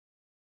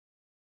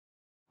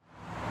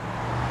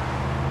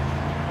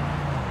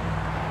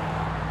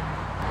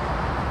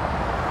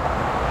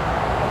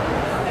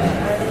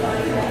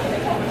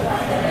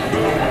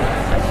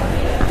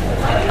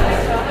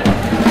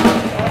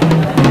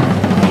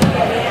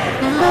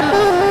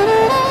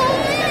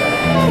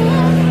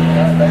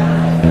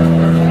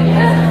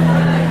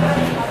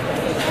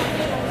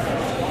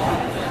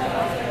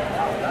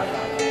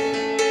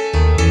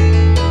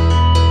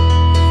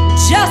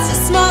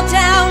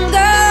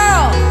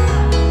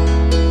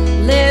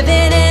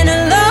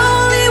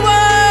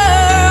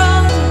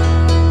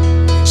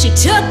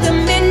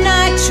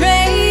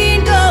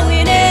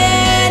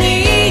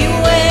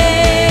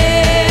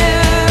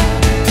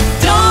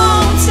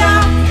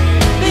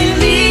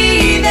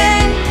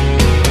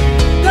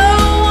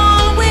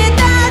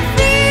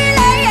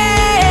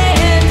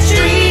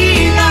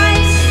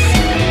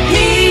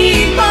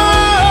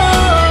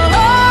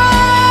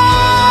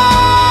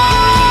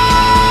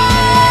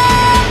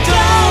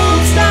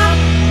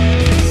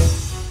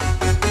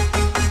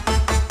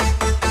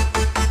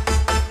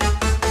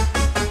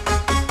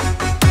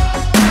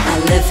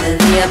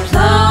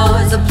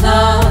applause,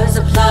 applause,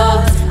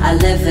 applause. I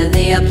live for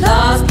the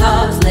applause,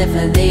 applause. Live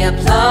for the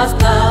applause,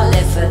 applause.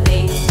 Live for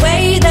the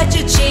way that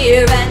you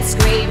cheer and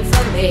scream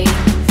for me.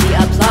 The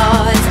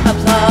applause,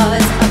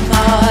 applause,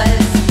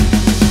 applause.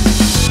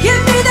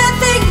 Give me that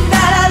thing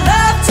that I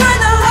love. Turn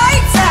the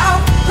lights out.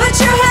 Put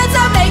your hands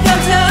up, make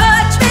them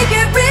touch. Make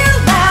it real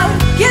loud.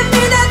 Give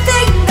me that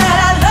thing that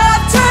I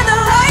love. Turn the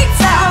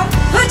lights out.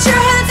 Put your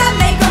hands up,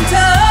 make them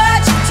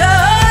touch,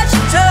 touch,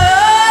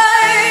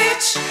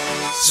 touch.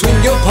 Swing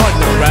your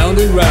partner round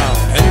and round.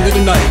 End of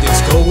the night,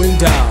 it's going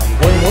down.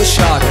 One more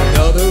shot,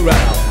 another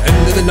round.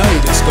 End of the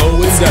night, it's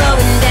going It's down.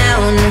 going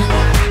down.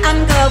 I'm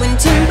going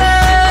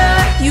timber.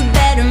 You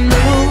better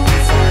move.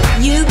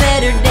 You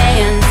better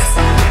dance.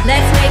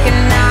 Let's make a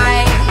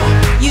night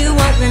you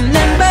won't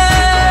remember.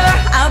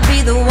 I'll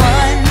be the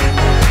one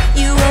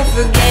you won't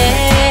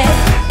forget.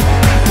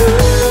 Ooh,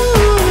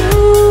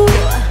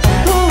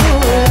 ooh,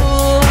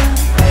 ooh,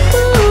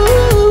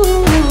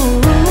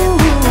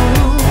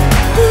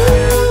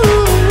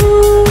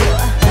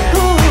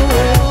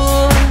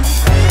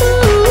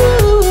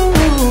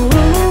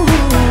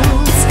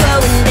 It's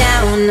going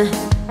down.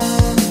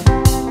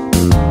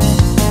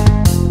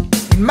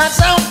 It might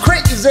sound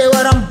crazy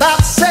what I'm about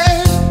to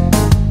say.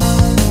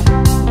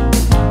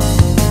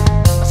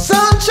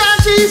 Sunshine,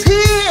 she's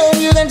here,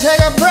 you can take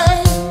a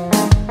break.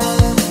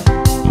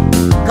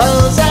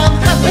 'Cause I'm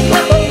happy,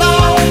 clap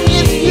along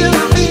if you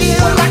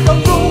feel like a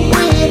room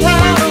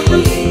without a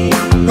roof.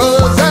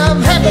 'Cause I'm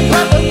happy,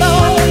 clap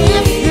along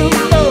if you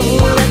know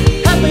that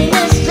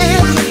happiness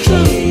is the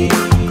truth.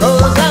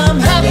 'Cause I'm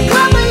happy,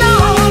 clap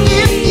along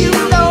if you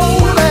know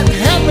that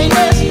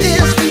happiness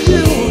is for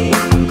you.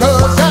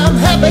 'Cause I'm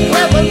happy,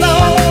 clap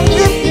along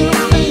if you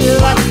feel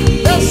like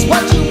that's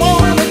what you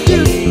wanna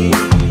do.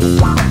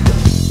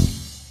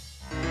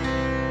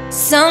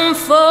 Some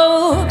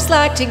folks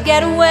like to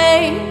get away,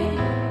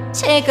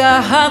 take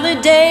a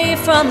holiday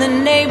from the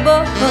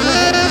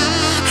neighborhood,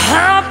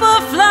 hop a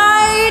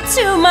flight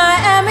to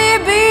Miami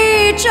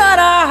Beach or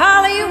to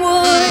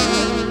Hollywood.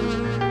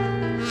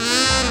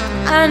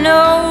 I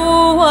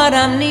know what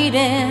I'm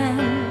needing,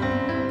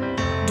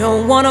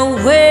 don't wanna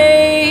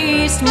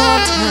waste more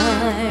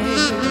time.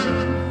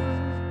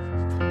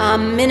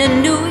 I'm in a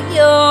New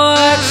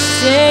York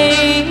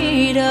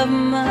state of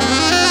mind.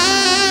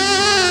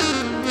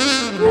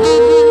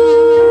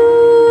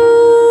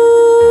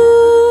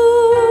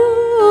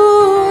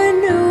 Ooh,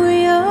 New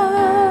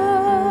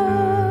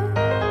York.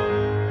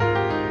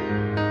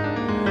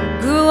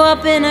 Grew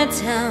up in a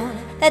town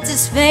that's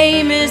as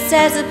famous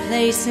as a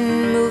place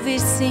in movie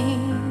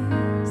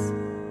scenes.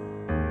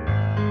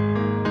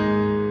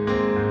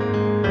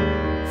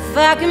 If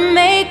I can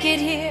make it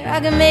here, I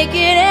can make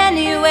it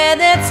anywhere.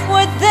 That's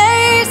what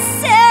they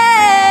say.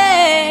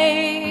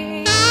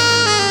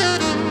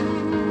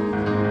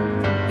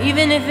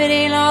 Even if it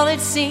ain't all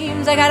it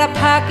seems, I got a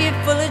pocket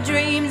full of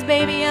dreams.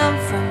 Baby, I'm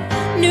from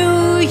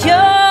New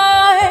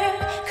York,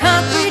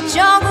 concrete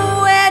jungle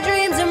where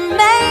dreams are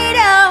made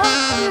of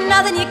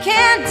nothing you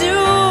can't do.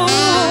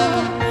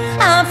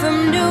 I'm from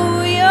New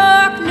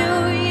York,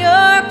 New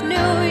York,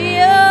 New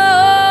York.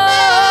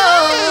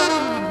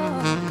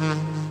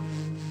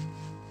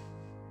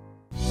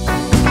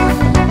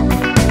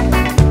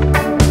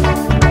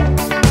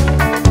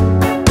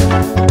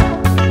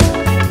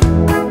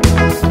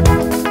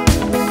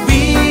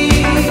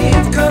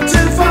 We've come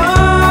too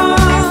far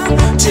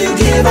to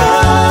give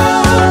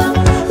up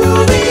who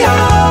we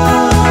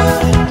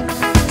are.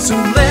 So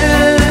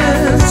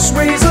let's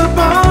raise a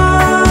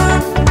bar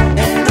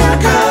and our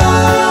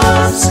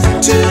cups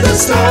to the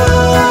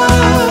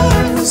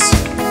stars.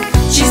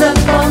 She's up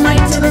all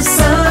night to the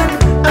sun.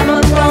 I'm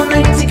up all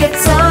night to get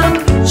some.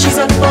 She's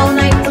up all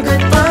night for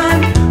good fun.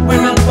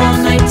 We're up all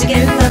night to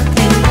get nothing.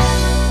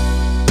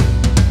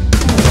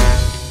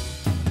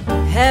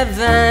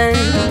 Heaven,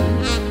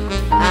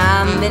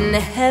 I'm in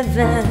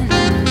heaven,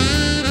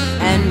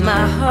 and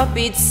my heart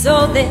beats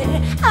so that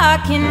I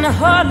can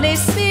hardly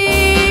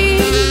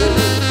speak.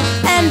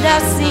 And I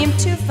seem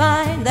to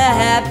find the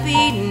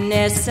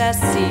happiness I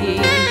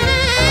see.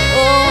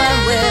 Oh, and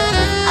we're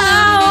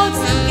all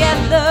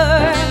together,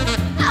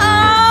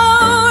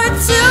 all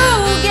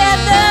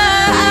together,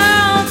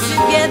 all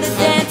together,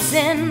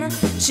 dancing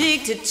cheek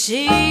to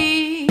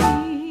cheek.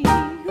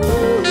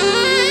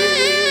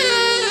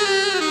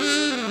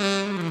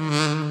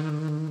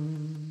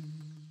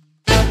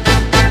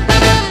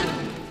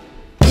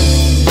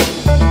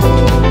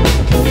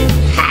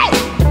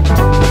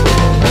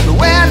 The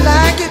way I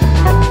like it,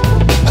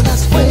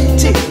 that's the way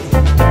it is.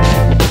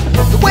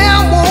 The way I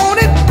want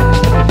it,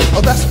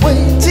 that's the way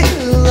it is.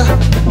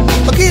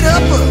 Get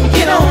up,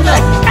 Get on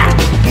up,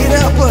 get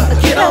up,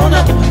 get on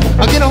up,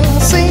 get on the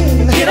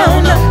scene, get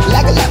on up,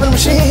 like a lapping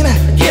machine.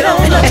 get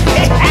on up.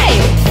 Hey,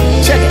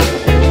 check it,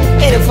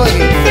 ain't it funny?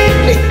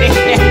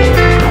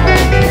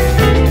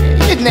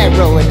 Getting that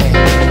roll in there.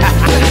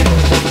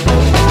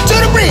 To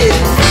the bridge.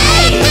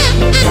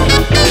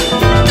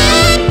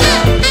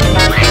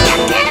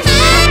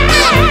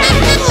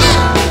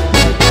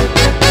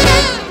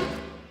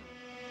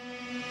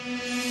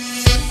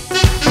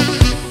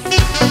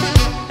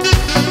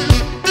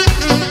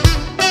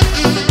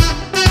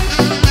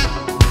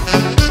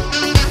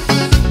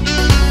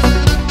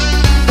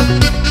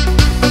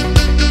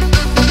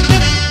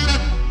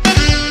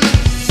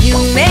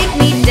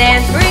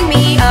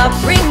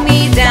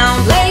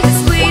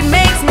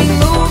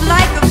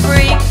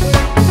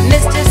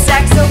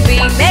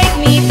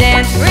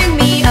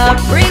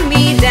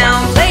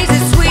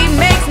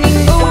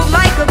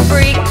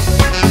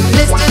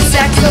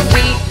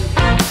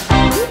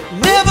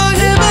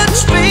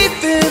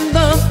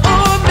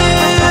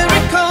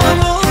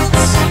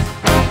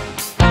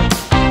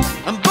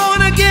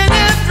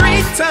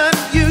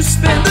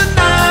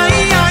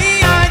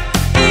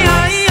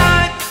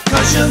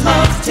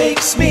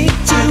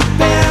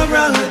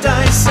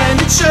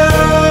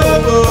 future.